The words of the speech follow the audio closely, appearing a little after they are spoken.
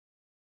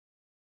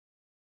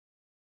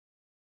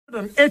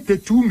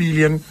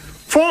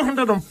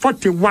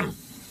82,441,000.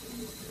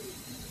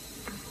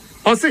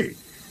 I say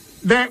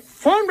the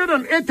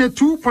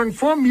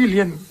 482.4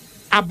 million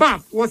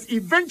above was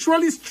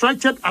eventually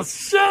structured as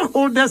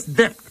shareholders'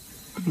 debt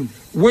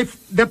with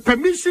the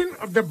permission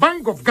of the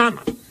Bank of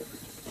Ghana,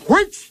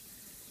 which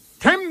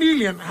 10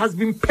 million has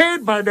been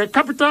paid by the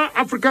Capital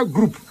Africa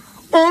Group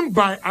owned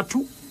by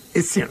Atu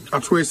Essien.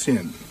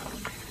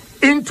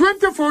 In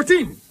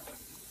 2014,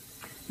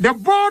 the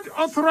board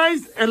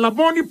authorized a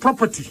Laboni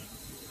property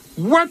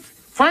worth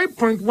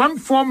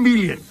 5.14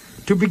 million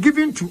to be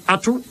given to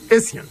Atu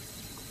Essien.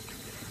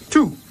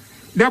 2.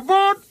 The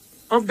board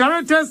of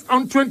directors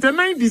on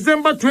 29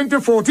 December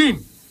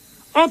 2014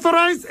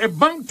 authorized a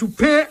bank to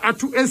pay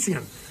Atu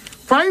Essien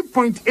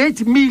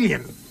 5.8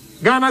 million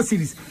Ghana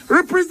cedis,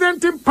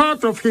 representing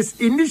part of his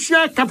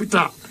initial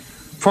capital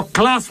for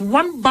Class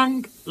 1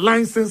 bank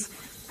license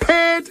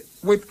paid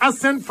with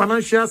Ascent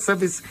Financial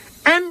Service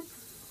and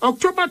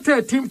October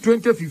 13,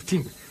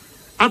 2015.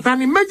 At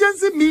an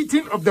emergency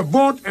meeting of the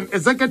board and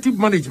executive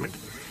management,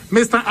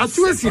 Mr.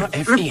 Atu Essien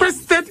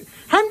requested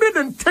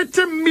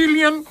 130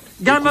 million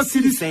Ghana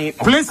cedis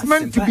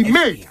placement to be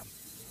made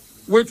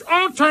with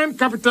all-time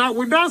capital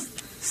without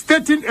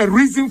stating a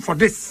reason for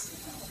this.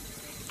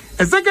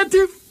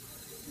 Executive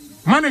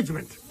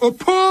management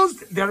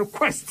opposed the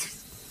request.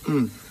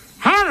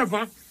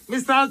 However,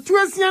 Mr. Atu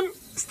Essien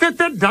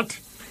stated that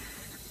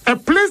a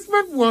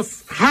placement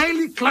was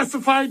highly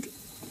classified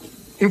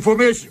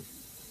information.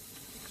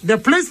 The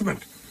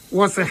placement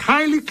was a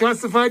highly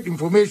classified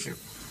information,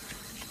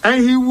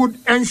 and he would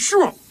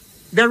ensure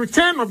the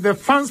return of the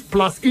funds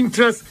plus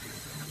interest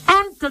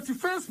on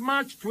 31st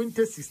March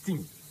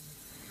 2016.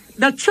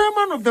 The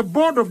chairman of the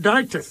board of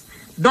directors,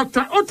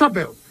 Dr.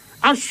 Otabel,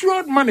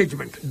 assured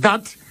management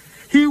that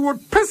he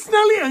would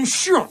personally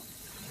ensure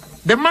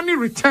the money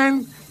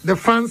returned the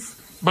funds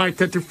by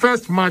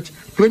 31st March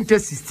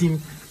 2016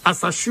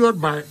 as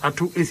assured by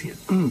Atu Essien.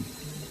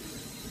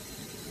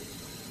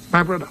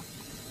 My brother,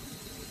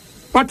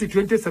 what did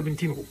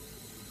 2017?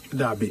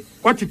 Dabi.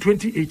 What did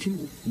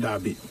 2018?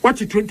 Dabi. What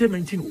did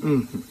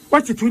 2019?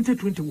 What did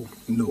 2021?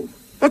 No.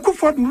 I could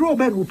for the real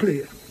bad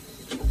player.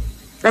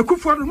 I could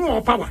for the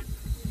no power.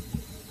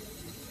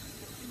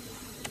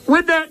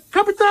 With the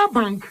Capital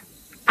Bank,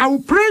 I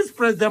will praise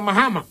President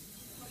Mahama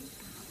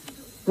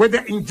with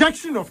the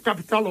injection of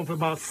capital of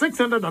about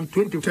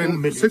 624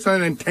 million.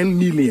 610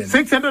 million.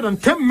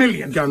 610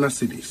 million. Ghana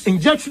cedis.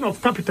 Injection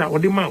of capital or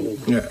the man.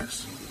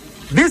 Yes.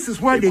 This is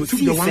why they took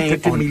the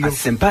 130 million.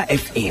 Asempa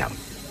FM.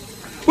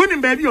 When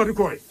in baby or the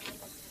coin.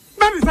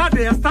 That is how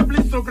they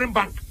established sovereign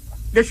bank.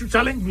 They should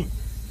challenge me.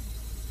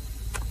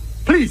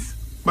 Please.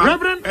 But,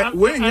 Reverend,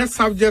 when you're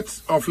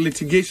subject of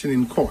litigation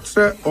in court,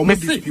 sir, or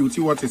dispute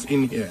what is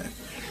in here.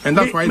 And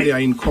that's why they are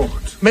in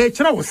court. May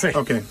I will say.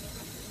 Okay.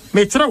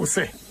 May I will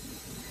say.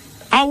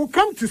 I will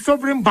come to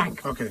sovereign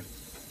bank. Okay.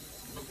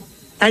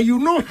 And you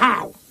know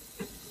how.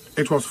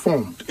 It was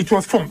formed. It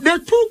was formed. They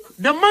took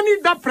the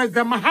money that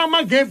President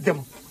Mahama gave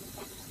them,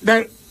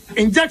 the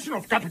injection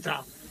of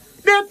capital.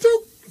 They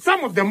took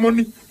some of the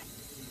money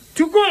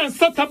to go and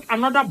set up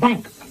another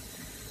bank.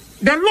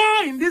 The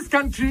law in this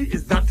country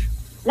is that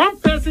one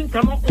person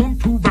cannot own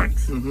two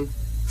banks.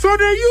 So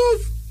they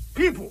use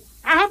people.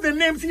 I have the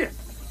names here.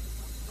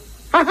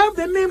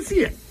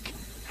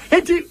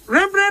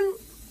 Reverend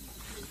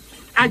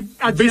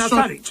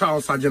Bishop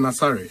Charles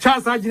Asare.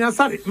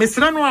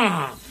 Mr.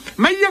 Noah,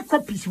 may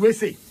copies we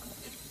say.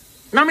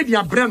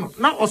 Namidia Breno,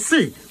 now or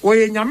say, or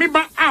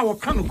Yamiba, our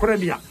Kanu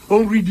Korea,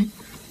 on ready.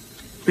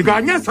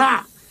 Because yes,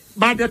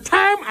 by the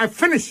time I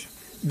finish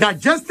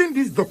digesting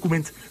this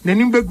document, the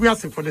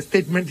Nimbeguase for the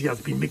statement he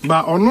has been making.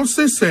 But on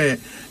say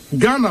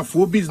Ghana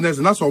for business,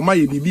 and that's all my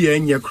BB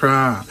and your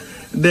cry.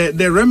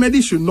 The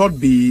remedy should not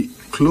be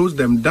close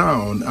them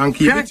down and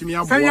keep it me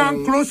up.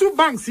 Close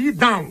banks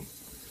down.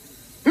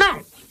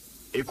 Now,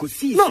 you could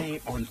see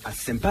on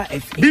Asempa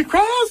FM.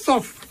 Because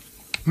of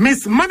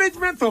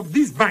mismanagement of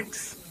these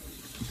banks,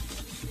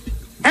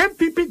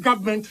 MPP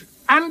government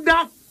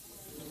under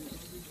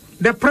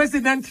the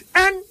president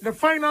and the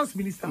finance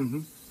minister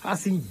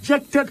has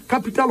injected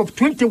capital of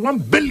 21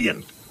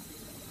 billion.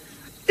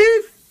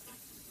 If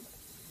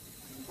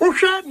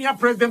Usha near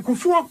President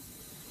Kufuor,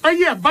 a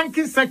year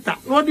banking sector,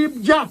 no the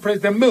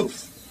President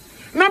Mills.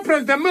 Now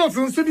President Mills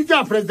and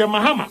Sudija President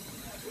Mahama.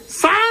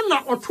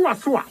 Sana or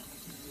Tuasua.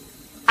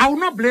 I will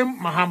not blame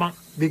Mahama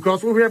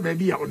because we have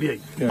baby out there.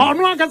 Or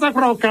no one can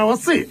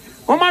say,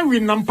 oh my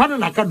win Nampana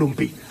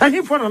Nakadumpi. I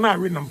hear for an I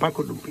win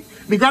Nampakudumpi.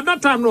 Because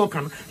that time no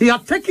can he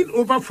had taken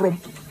over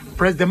from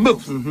President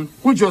Mills,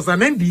 which was an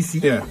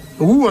NDC,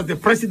 who was the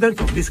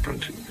president of this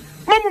country.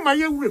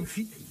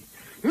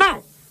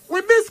 Now,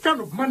 with this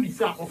kind of money,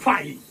 sir, of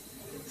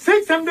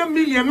 600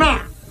 million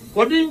now,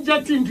 what did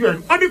inject into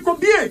him? Or the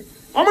Kobe,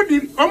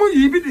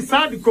 you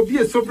decide it could be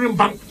a sovereign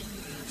bank.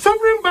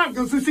 Sovereign bank,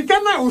 so she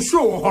cannot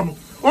show honor.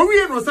 Or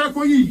we was and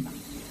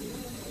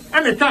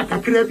a kaka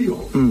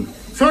krebio.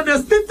 So the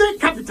stated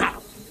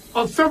capital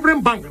of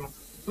sovereign bank,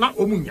 not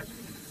Omunya.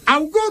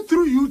 I'll go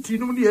through you to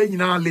know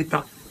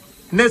later.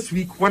 next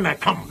week when I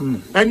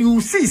come. And you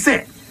will see,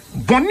 say,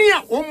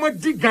 Bonia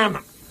Omadi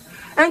Ghana.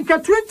 And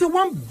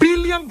 21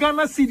 billion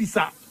Ghana cedis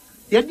are.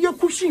 You're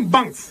pushing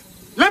banks.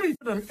 Let me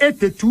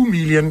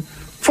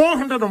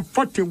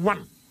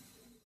 82,441,000